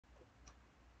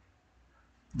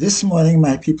This morning,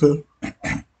 my people,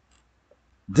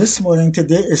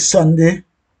 today is Sunday,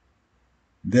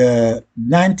 the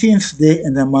 19th day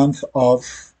in the month of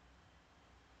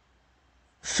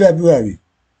February.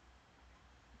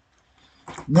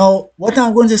 Now, what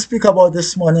I'm going to speak about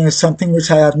this morning is something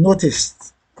which I have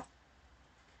noticed.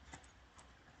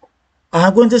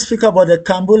 I'm going to speak about the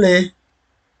camboule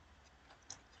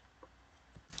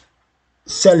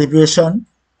celebration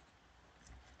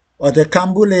or the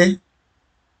camboule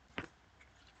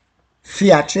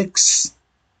theatrics,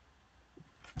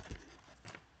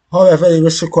 however you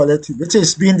wish to call it, which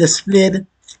is being displayed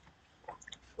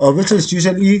or which is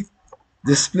usually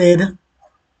displayed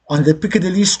on the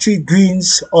Piccadilly Street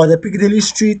greens or the Piccadilly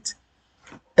Street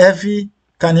every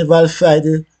Carnival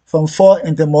Friday from 4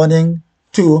 in the morning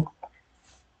to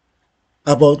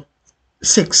about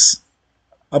 6,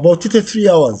 about 2 to 3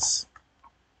 hours.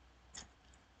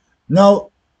 Now,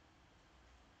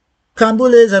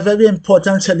 camboule is a very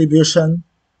important celebration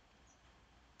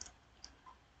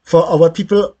for our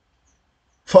people,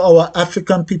 for our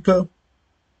African people,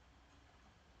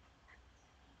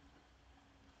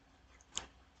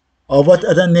 or what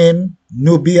other name,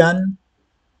 Nubian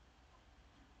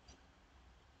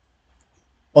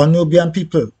or Nubian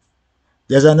people.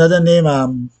 There's another name, I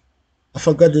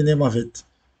forgot the name of it.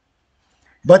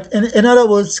 But in other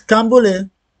words, camboule,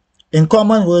 in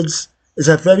common words, is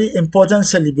a very important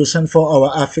celebration for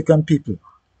our African people.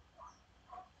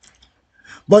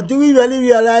 But do we really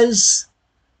realize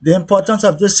the importance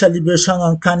of this celebration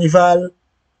on Carnival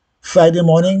Friday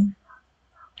morning?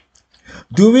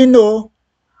 Do we know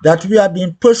that we are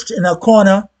being pushed in a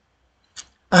corner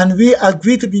and we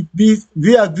agree to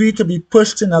be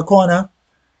pushed in a corner?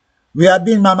 We are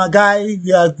being mamagai,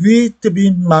 we agree to be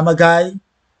mamagai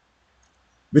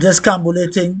with this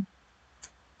camboule thing.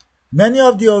 Many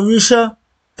of the Orisha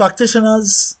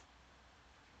practitioners,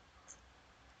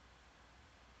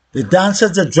 the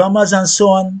dancers, the drummers, and so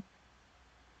on,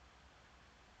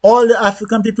 all the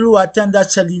African people who attended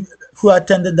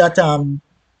that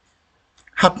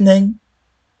happening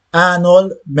and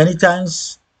all many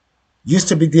times used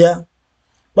to be there.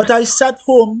 But I sat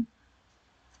home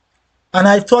and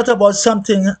I thought about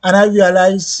something and I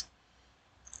realized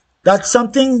that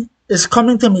something is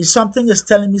coming to me, something is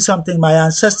telling me something. My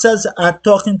ancestors are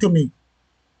talking to me.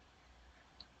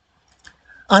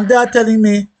 And they are telling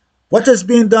me what is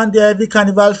being done there every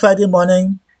Carnival Friday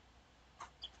morning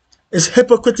is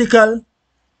hypocritical,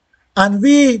 and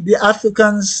we, the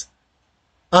Africans,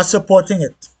 are supporting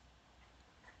it.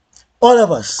 All of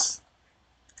us.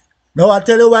 Now I'll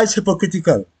tell you why it's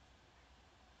hypocritical.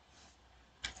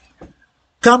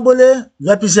 Camboule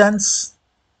represents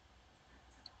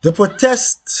the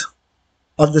protest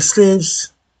of the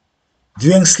slaves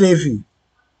during slavery.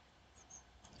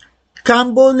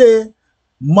 Camboule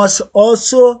must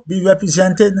also be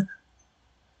represented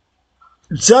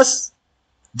it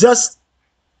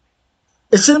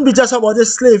shouldn't be just about the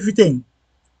slavery thing.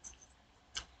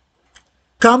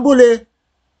 Camboule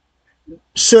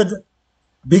should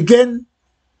begin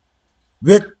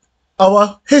with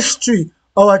our history,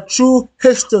 our true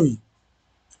history.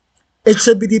 It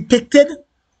should be depicted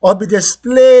or be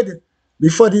displayed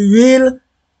before the real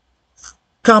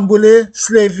camboule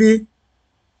slavery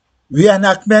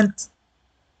reenactment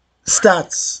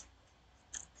starts.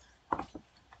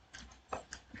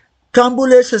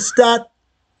 Camboule should start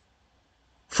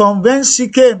from whence she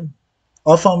came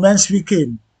or from whence we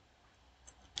came.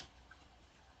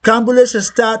 Camboule should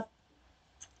start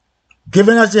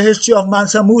giving us the history of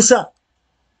Mansa Musa,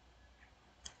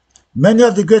 many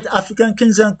of the great African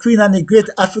kings and queens and the great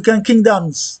African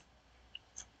kingdoms.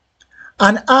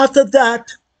 And after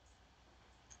that,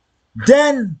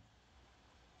 then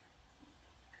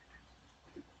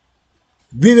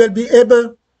we will be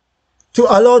able to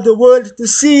allow the world to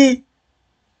see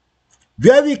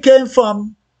where we came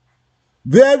from,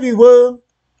 where we were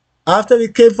after we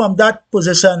came from that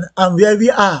position, and where we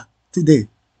are today.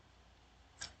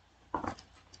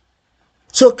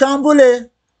 So Camboule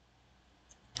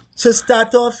should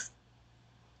start off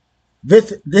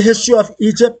with the history of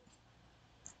Egypt,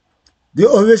 the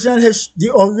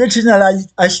original,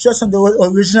 I stress on the word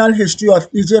original history of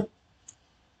Egypt,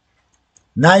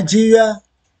 Nigeria.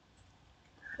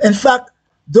 In fact,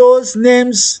 those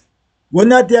names were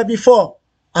not there before.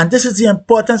 And this is the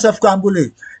importance of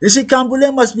camboule. You see,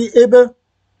 camboule must be able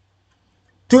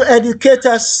to educate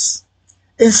us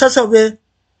in such a way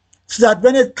so that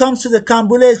when it comes to the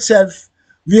camboule itself,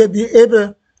 we will be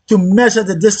able to measure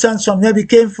the distance from where we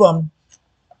came from,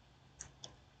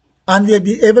 and we'll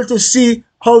be able to see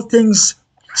how things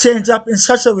change up in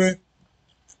such a way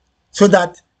so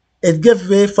that it gives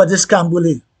way for this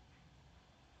camboule.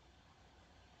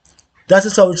 That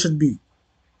is how it should be.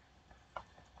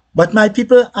 But my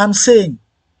people, I'm saying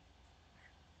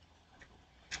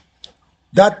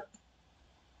that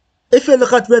if you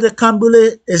look at where the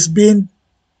camboule is being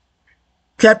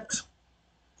kept,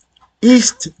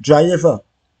 East Dry River.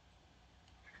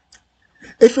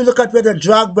 If you look at where the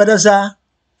drag brothers are,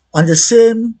 on the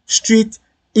same street,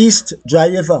 East Dry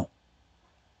River.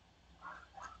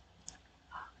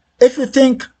 If you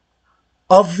think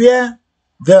of where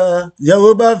the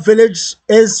Yoruba village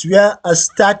is, where a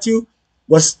statue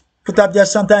was put up there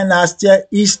sometime last year,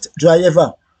 East Dry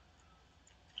River.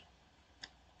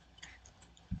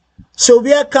 So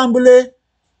where camboule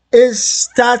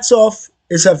starts off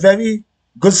is a very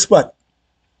good spot.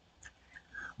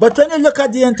 But when you look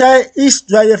at the entire East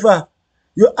Dry River,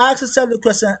 you ask yourself the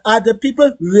question, are the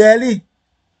people really,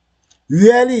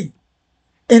 really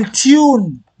in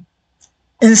tune,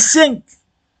 in sync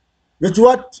with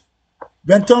what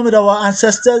went on with our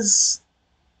ancestors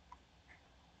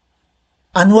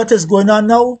and what is going on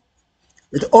now?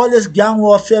 With all this gang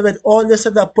warfare, with all this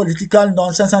other political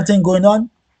nonsense and thing going on?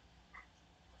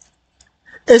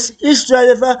 Is East Dry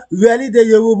River really the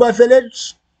Yoruba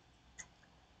village?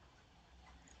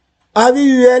 Are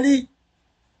we really,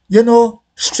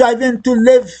 striving to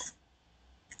live,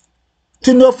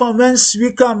 to know from whence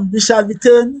we come, we shall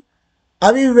return?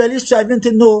 Are we really striving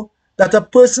to know that a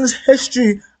person's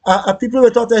history, a people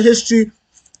without a history,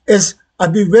 is a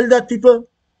bewildered people,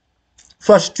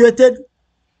 frustrated?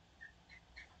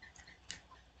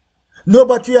 No,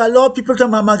 but we allow people to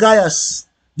mamagay us.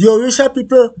 The Orisha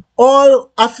people,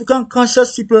 all African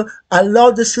conscious people,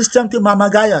 allow the system to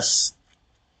mamagay us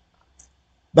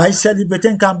by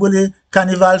celebrating camboule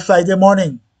carnival Friday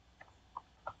morning.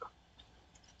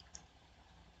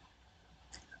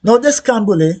 Now this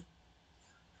camboule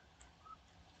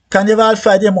carnival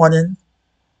Friday morning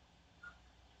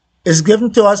is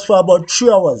given to us for about 3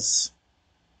 hours.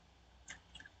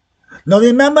 Now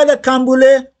remember, the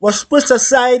camboule was pushed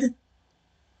aside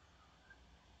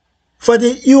for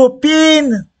the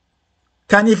European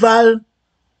carnival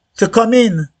to come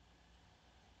in.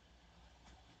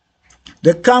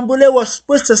 The camboule was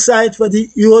pushed aside for the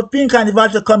European carnival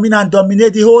to come in and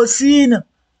dominate the whole scene.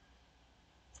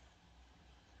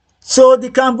 So the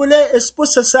camboule is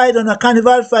pushed aside on a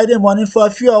carnival Friday morning for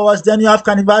a few hours. Then you have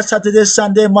carnival Saturday,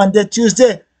 Sunday, Monday,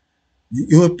 Tuesday. The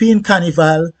European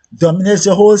carnival dominates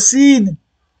the whole scene.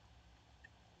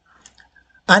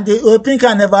 And the European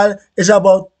carnival is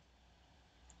about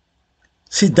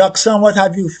seduction, what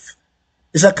have you.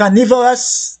 It's a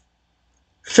carnivorous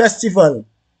festival.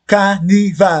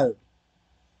 Carnival.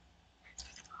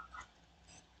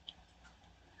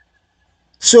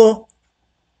 So,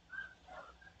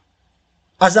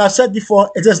 as I said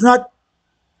before, it is not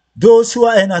those who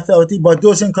are in authority, but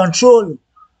those in control.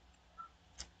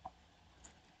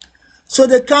 So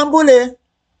the camboule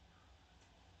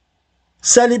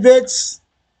celebrates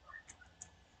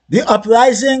the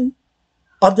uprising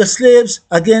of the slaves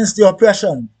against the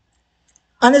oppression.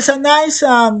 And it's a nice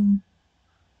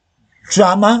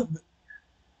drama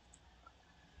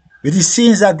with the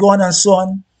scenes that go on and so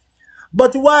on.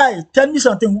 But why? Tell me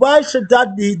something. Why should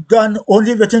that be done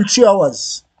only within 3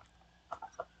 hours?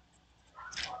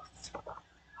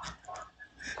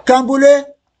 Camboule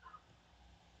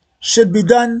should be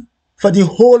done for the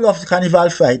whole of Carnival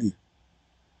Friday.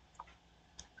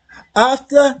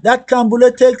 After that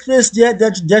camboule takes place,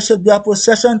 there should be a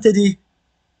procession to the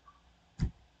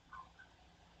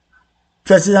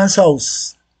president's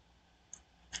house,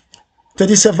 to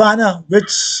the savannah,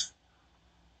 which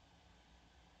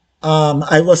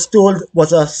I was told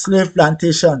was a slave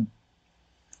plantation,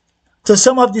 to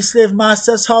some of the slave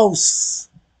masters' house,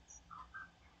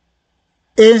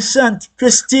 ancient,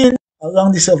 pristine,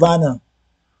 along the savannah.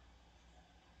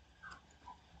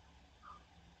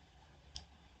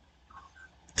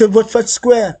 To Woodford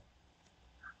Square,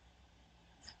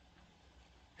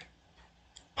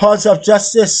 halls of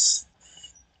justice,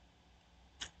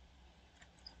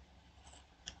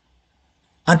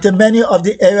 and to many of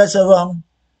the areas around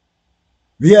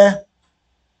where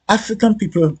African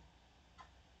people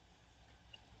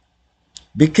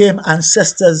became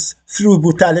ancestors through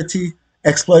brutality,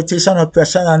 exploitation,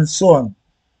 oppression, and so on.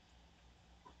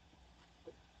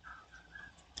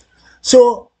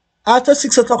 So after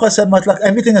 6 o'clock or 7 o'clock,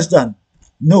 everything is done.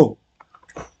 No.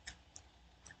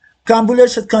 Camboule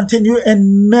should continue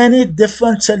in many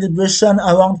different celebrations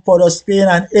around Port of Spain,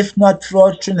 and if not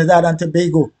throughout Trinidad and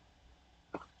Tobago.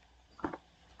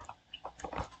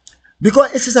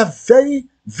 Because it is a very,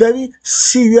 very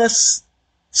serious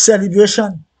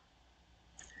celebration.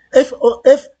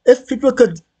 If people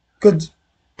could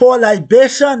pour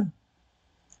libation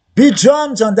Beat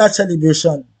drums on that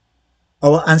celebration.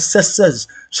 Our ancestors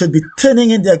should be turning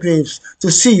in their graves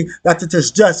to see that it is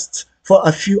just for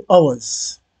a few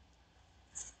hours.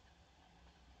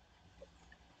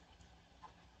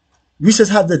 We should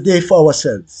have the day for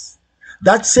ourselves.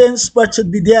 That same spot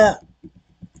should be there.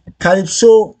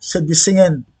 Calypso should be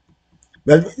singing.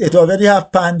 Well, it already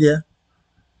have pan there.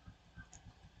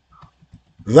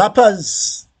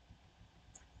 Rappers.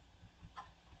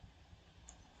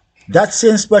 That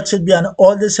same spot should be an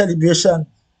all-day celebration.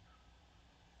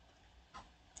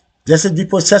 There should be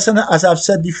procession, as I've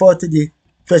said before, to the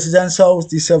President's house,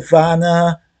 the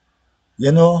Savannah,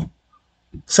 you know,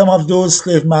 some of those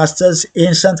slave masters,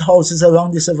 ancient houses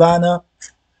around the Savannah.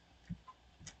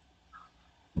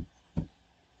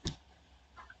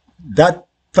 That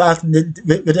park,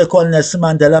 what they call Nelson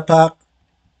Mandela Park,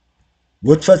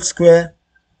 Woodford Square.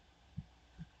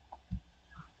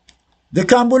 The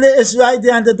camboule is right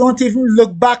there, and they don't even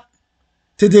look back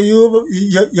to the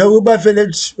Yoruba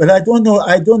village. Well, I don't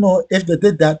know if they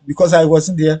did that because I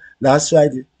wasn't there last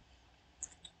Friday.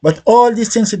 But all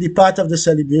these things should be part of the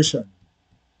celebration.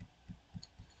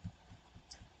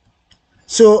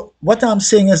 So what I'm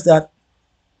saying is that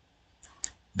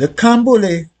the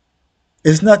camboule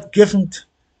is not given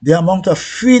the amount of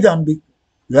freedom,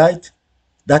 right,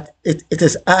 that it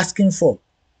is asking for.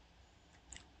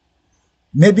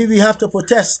 Maybe we have to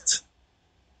protest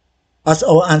as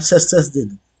our ancestors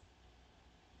did.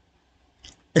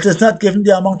 It is not given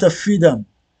the amount of freedom.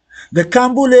 The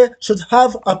camboule should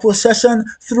have a procession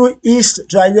through East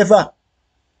Dry River.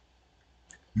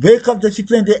 Wake up the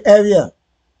people in the area.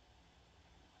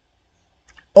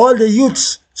 All the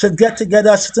youths should get together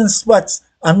at certain spots,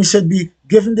 and we should be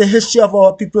given the history of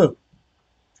our people.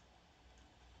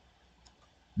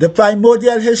 The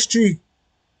primordial history.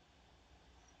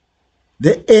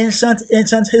 The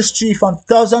ancient history from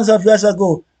thousands of years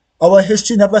ago. Our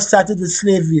history never started with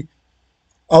slavery.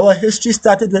 Our history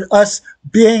started with us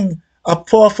being a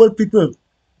powerful people.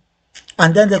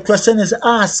 And then the question is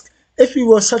asked, if we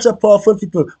were such a powerful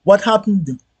people, what happened?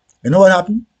 You know what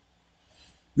happened?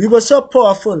 We were so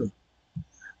powerful,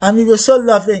 and we were so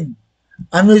loving,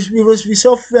 and we were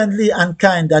so friendly and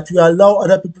kind that we allow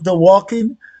other people to walk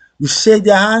in, we shake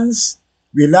their hands,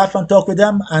 we laugh and talk with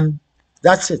them, and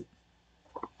that's it.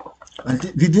 And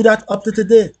we do that up to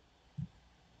today.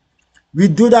 We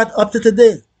do that up to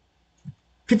today.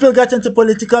 People get into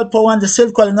political power and they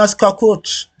still calling us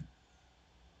cockroach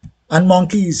and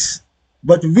monkeys.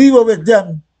 But we were with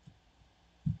them.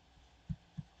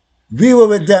 We were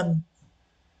with them,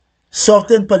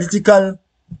 certain political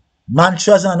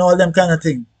mantras and all them kind of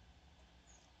thing.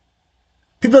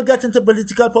 People get into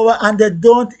political power and they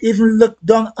don't even look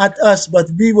down at us,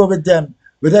 but we were with them,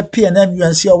 with a PNM,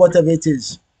 UNC or whatever it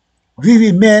is. We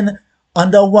remain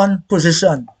under one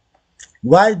position.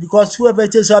 Why? Because whoever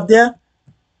it is up there,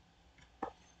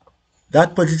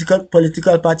 that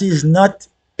political party is not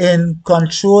in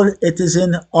control, it is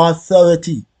in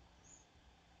authority.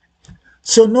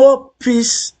 So no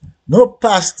priest, no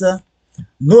pastor,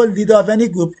 no leader of any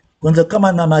group going to come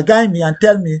and mamagine me and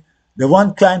tell me they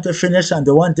want crime to finish and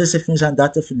they want this to finish and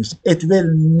that to finish. It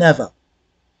will never.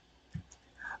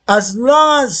 As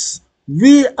long as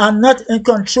we are not in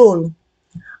control,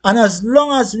 and as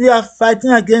long as we are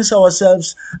fighting against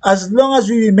ourselves, as long as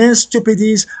we remain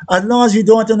stupidities, as long as we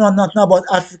don't want to know nothing about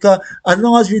Africa, as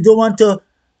long as we don't want to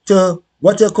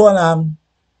what you call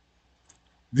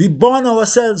we born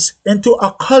ourselves into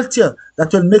a culture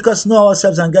that will make us know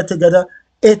ourselves and get together,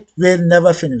 it will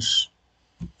never finish.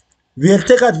 We'll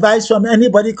take advice from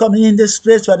anybody coming in this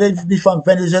place, whether it be from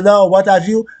Venezuela or what have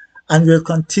you, and we'll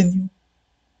continue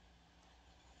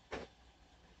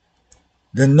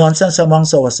the nonsense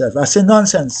amongst ourselves. I say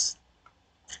nonsense.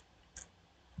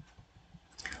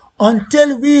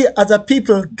 Until we as a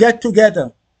people get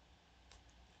together,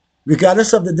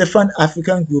 regardless of the different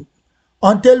African group,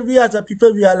 until we as a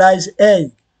people realize,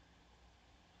 hey,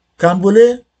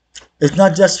 camboule is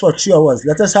not just for 3 hours.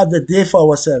 Let us have the day for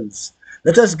ourselves.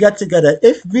 Let us get together.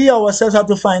 If we ourselves have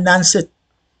to finance it,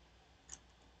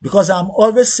 because I'm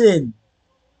always saying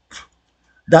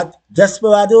that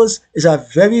Desperados is a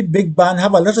very big band,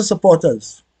 have a lot of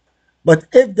supporters. But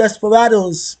if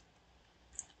Desperados,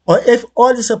 or if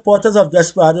all the supporters of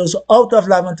Desperados out of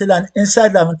Laventille and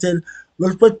inside Laventille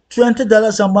will put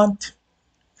 $20 a month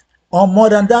or more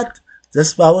than that,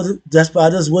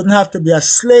 Desperados wouldn't have to be a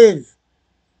slave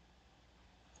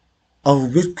of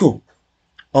Witco,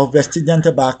 of West Indian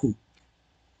tobacco.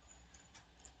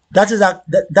 That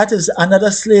is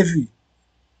another slavery.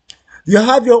 You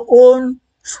have your own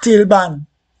steel band,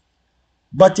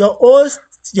 but your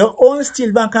own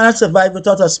steel band cannot survive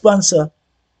without a sponsor.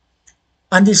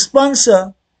 And the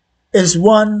sponsor is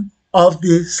one of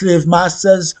the slave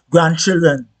master's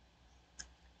grandchildren.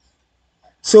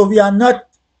 So we are not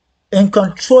in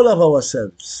control of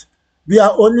ourselves. We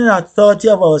are only in authority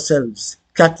of ourselves.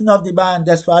 Captain of the band,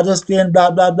 Desperados playing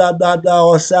blah blah blah blah blah,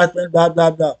 or Sartman blah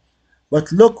blah blah.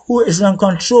 But look who is in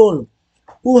control,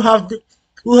 who have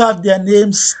their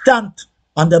names stamped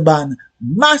on the band.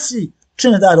 Massy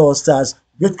Trinidad All Stars,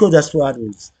 Britco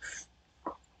Desperados.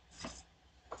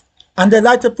 And they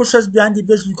like to push us behind the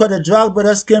bridge because the drag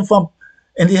brothers came from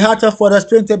in the heart of Forest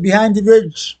Painter behind the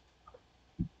bridge.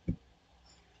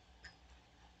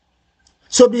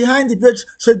 So behind the bridge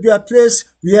should be a place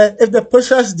where if they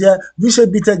push us there, we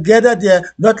should be together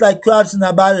there, not like crabs in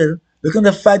a barrel, looking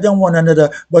to fight on one another,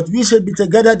 but we should be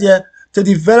together there to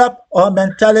develop our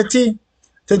mentality,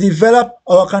 to develop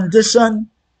our condition,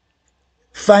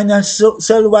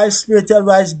 financial-wise,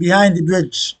 spiritual-wise, behind the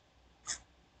bridge.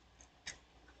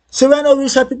 So when we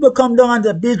see people come down on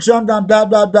the beat drum and blah,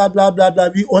 blah, blah, blah, blah, blah,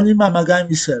 we only mamagan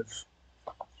myself.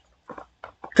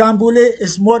 Camboule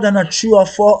is more than a 3 or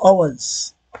 4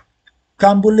 hours.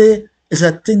 Camboule is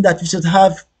a thing that we should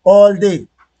have all day.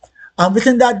 And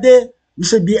within that day, we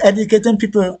should be educating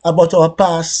people about our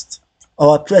past,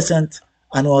 our present,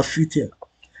 and our future.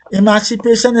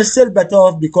 Emancipation is still better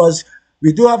off because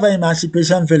we do have an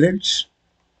emancipation village,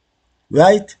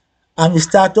 right? And we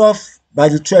start off by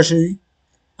the treasury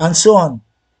and so on.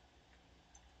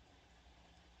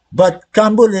 But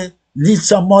Camboule needs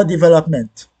some more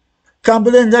development.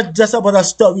 Camboule is not just about a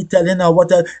storytelling or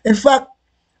whatever. In fact,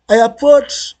 I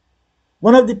approached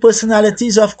one of the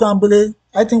personalities of Camboule,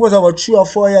 I think it was about 3 or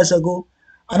 4 years ago,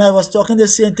 and I was talking the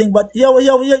same thing, but here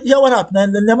what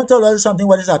happened. Let me tell you something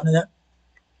what is happening here.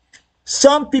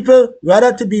 Some people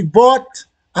rather to be bought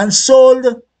and sold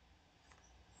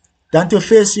than to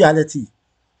face reality.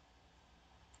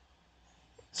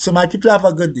 So my people, have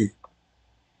a good day.